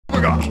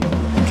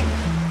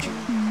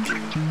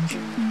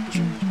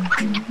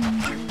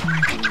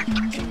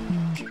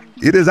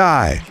It is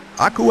I,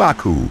 Aku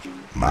Aku.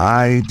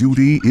 My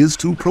duty is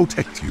to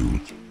protect you.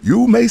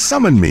 You may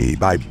summon me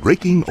by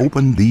breaking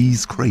open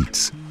these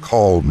crates.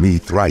 Call me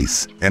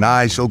thrice, and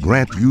I shall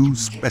grant you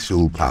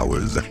special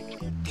powers.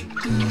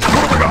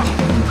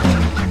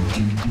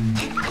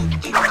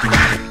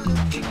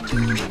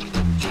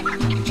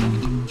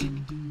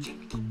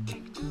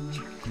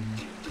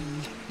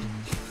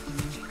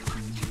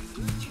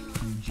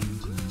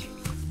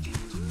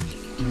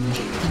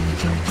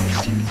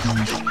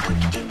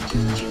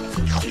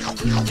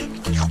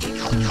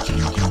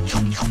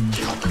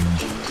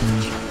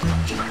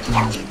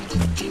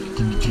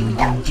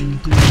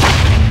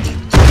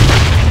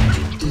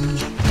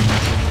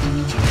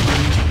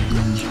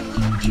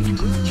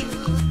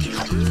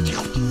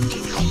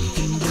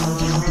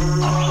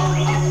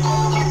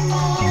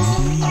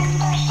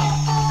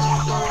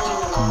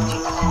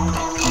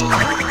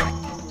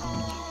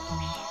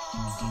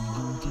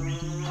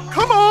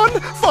 Come on,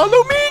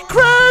 follow me,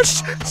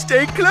 Crash!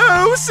 Stay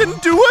close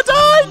and do what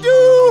I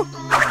do!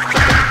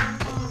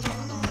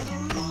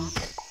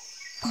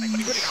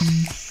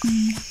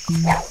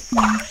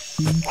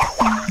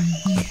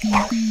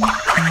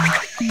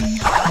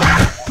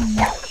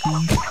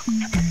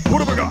 What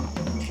have I got?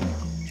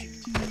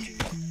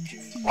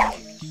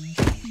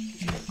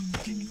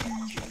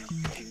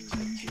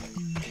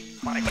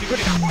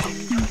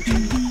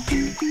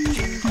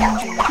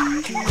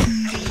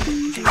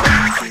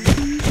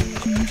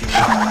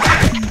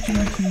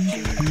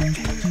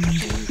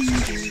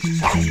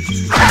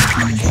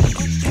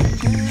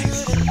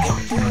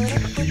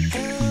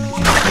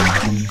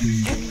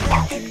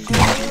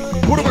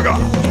 What have I got?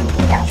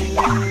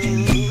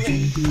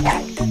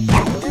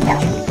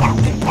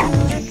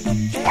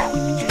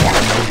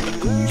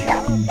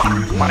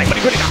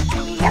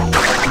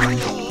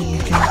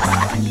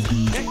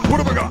 What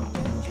have I got?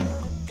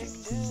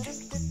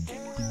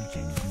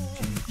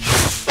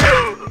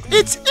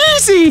 It's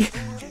easy!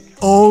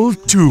 All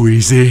too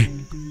easy.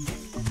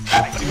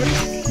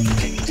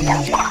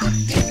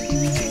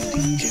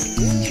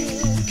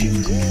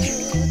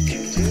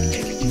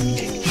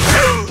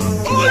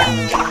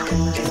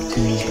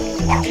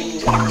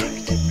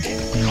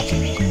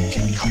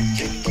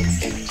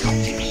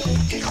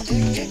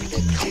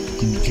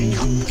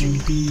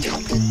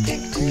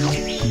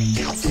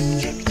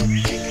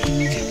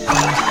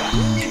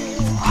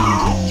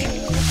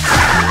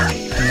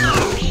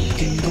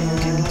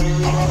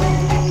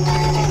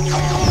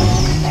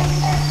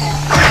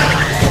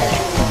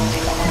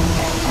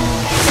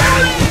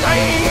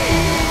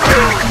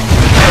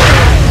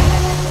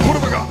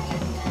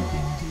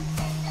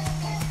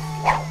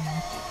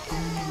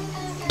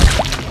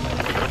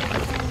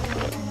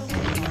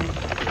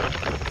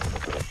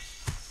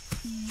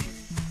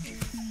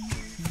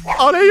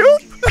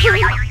 Alley-oop!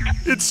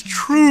 It's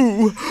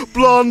true,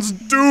 blondes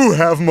do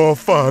have more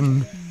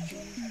fun.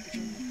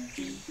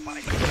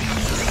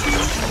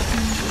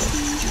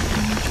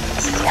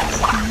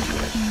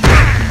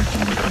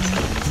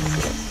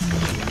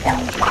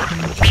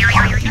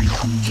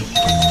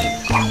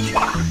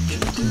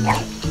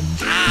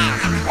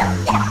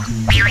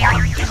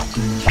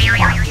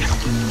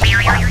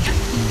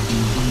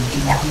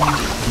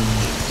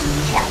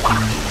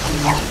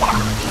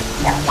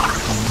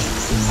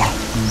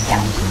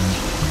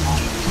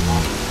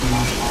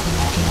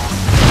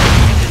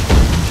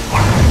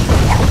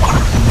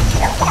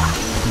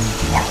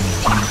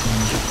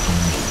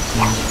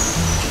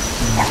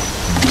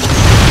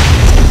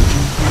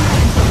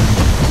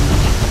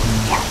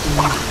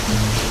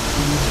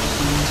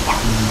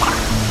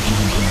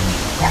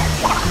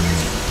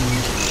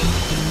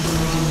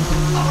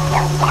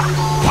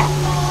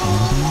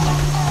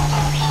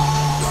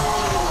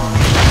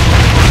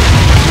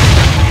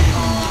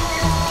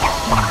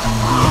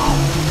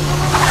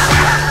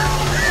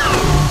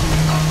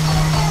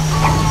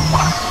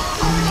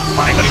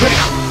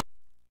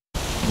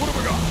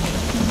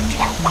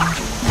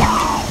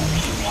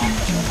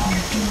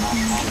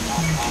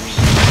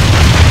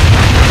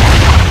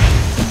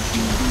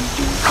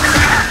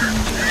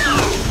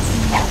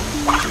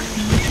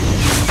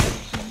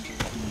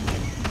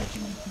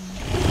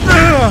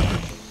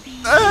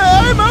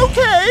 I'm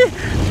okay!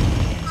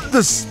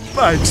 The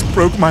spikes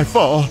broke my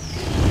fall.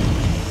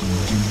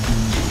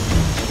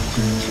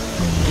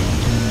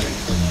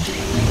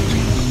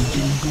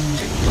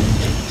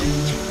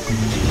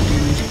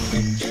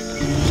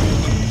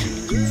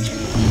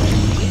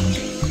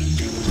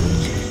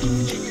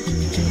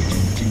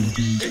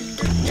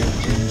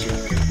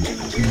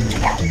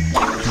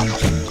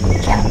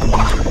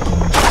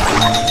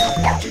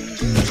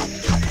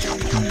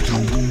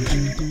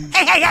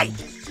 Hey!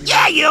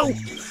 Yeah, you!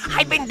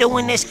 I've been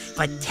doing this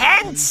for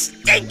 10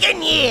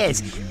 stinking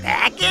years.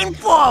 Back and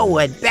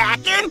forward,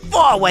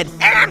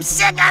 and I'm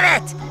sick of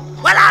it!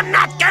 Well, I'm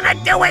not gonna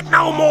do it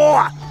no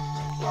more!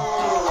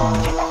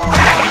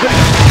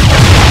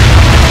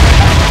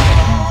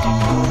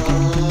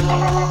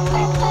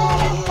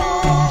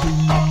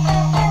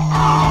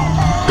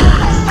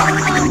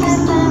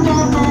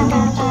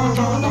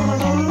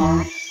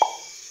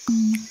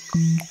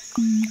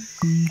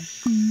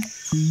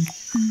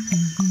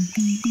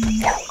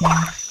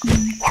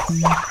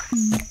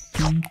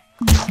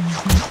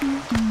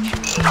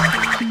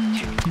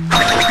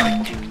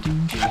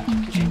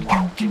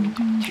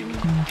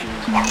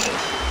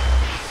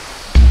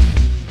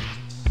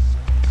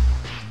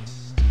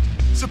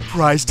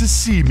 surprised to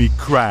see me,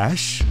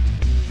 Crash?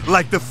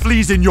 Like the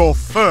fleas in your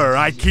fur,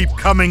 I keep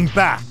coming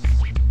back.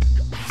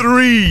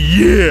 3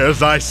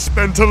 years I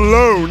spent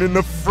alone in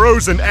the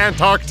frozen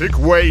Antarctic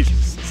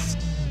wastes.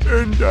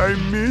 And I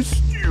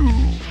missed you.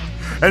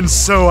 And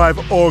so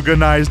I've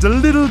organized a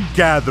little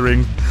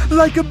gathering,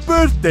 like a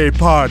birthday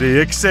party,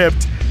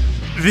 except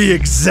the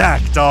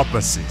exact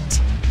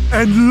opposite.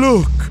 And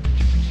look,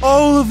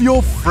 all of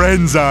your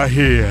friends are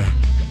here.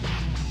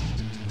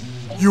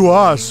 You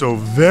are so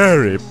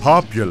very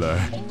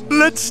popular.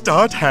 Let's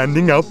start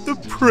handing out the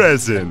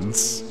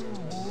presents.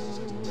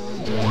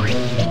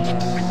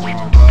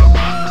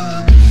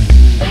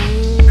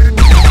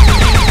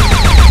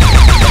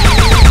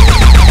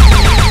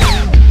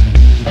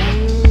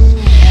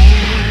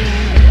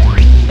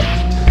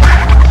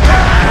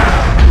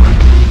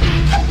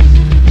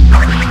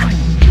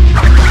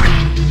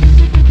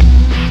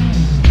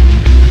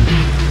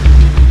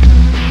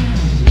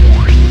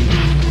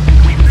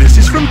 This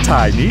is from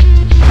Tiny.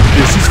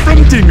 This is from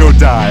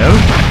Dingodile.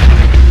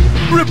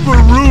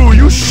 Ripperoo,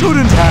 you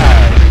shouldn't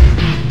have.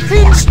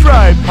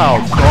 Pinstripe, how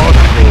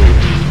thoughtful.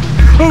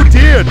 Oh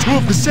dear, 2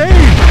 of the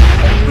same.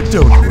 But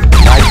don't worry,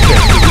 I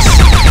kept this.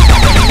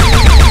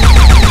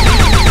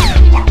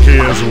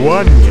 Here's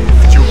one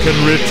gift you can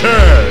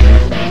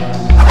return.